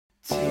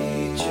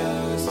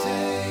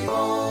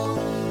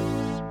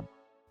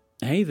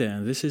Hey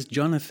there, this is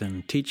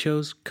Jonathan,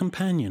 Ticho's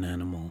companion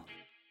animal.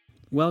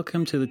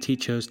 Welcome to the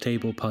Ticho's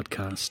Table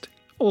podcast.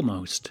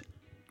 Almost.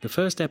 The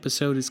first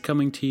episode is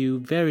coming to you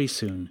very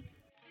soon.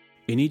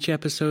 In each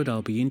episode,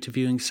 I'll be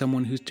interviewing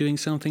someone who's doing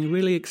something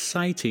really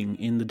exciting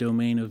in the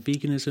domain of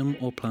veganism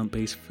or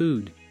plant-based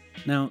food.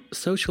 Now,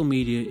 social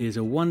media is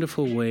a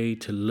wonderful way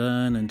to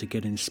learn and to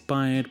get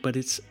inspired, but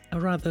it's a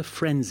rather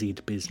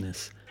frenzied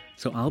business.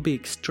 So I'll be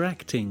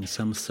extracting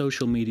some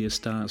social media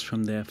stars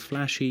from their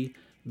flashy,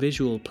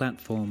 visual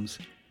platforms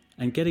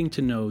and getting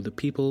to know the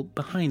people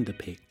behind the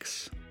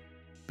pics.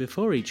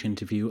 Before each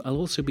interview, I'll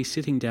also be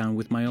sitting down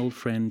with my old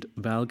friend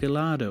Val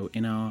Gallardo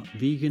in our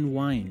Vegan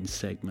Wines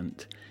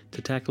segment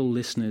to tackle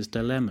listeners'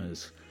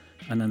 dilemmas.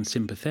 An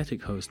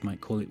unsympathetic host might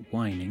call it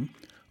whining,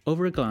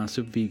 over a glass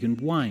of vegan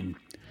wine.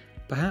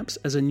 Perhaps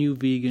as a new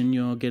vegan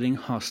you're getting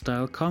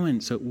hostile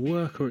comments at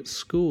work or at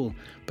school.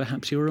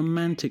 Perhaps your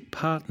romantic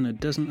partner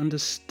doesn't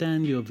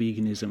understand your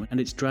veganism and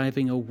it's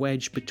driving a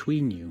wedge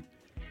between you.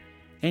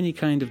 Any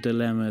kind of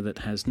dilemma that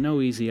has no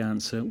easy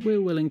answer,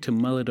 we're willing to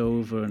mull it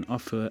over and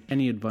offer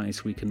any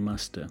advice we can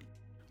muster.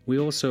 We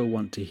also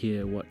want to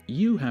hear what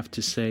you have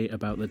to say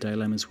about the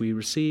dilemmas we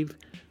receive,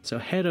 so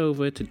head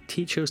over to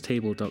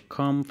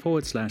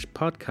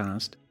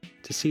tichostable.com/podcast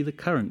to see the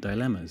current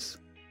dilemmas.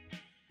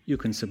 You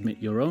can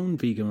submit your own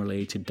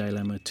vegan-related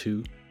dilemma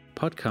to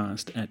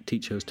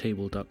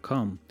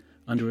podcast@tichostable.com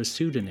under a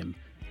pseudonym,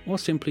 or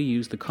simply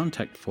use the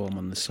contact form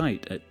on the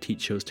site at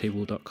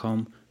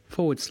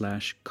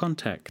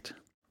tichostable.com/contact.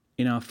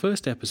 In our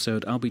first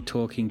episode, I'll be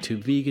talking to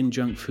vegan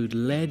junk food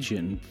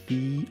legend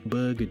V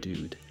Burger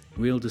Dude.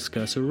 We'll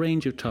discuss a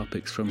range of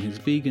topics from his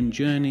vegan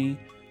journey,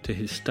 to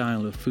his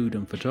style of food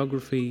and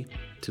photography,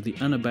 to the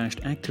unabashed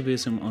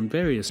activism on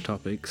various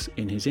topics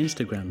in his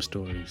Instagram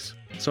stories.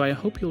 So I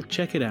hope you'll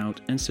check it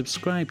out and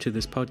subscribe to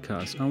this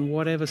podcast on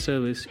whatever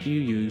service you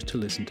use to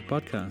listen to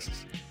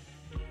podcasts.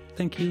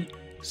 Thank you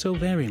so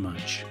very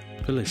much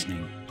for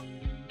listening.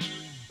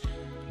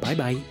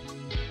 Bye-bye.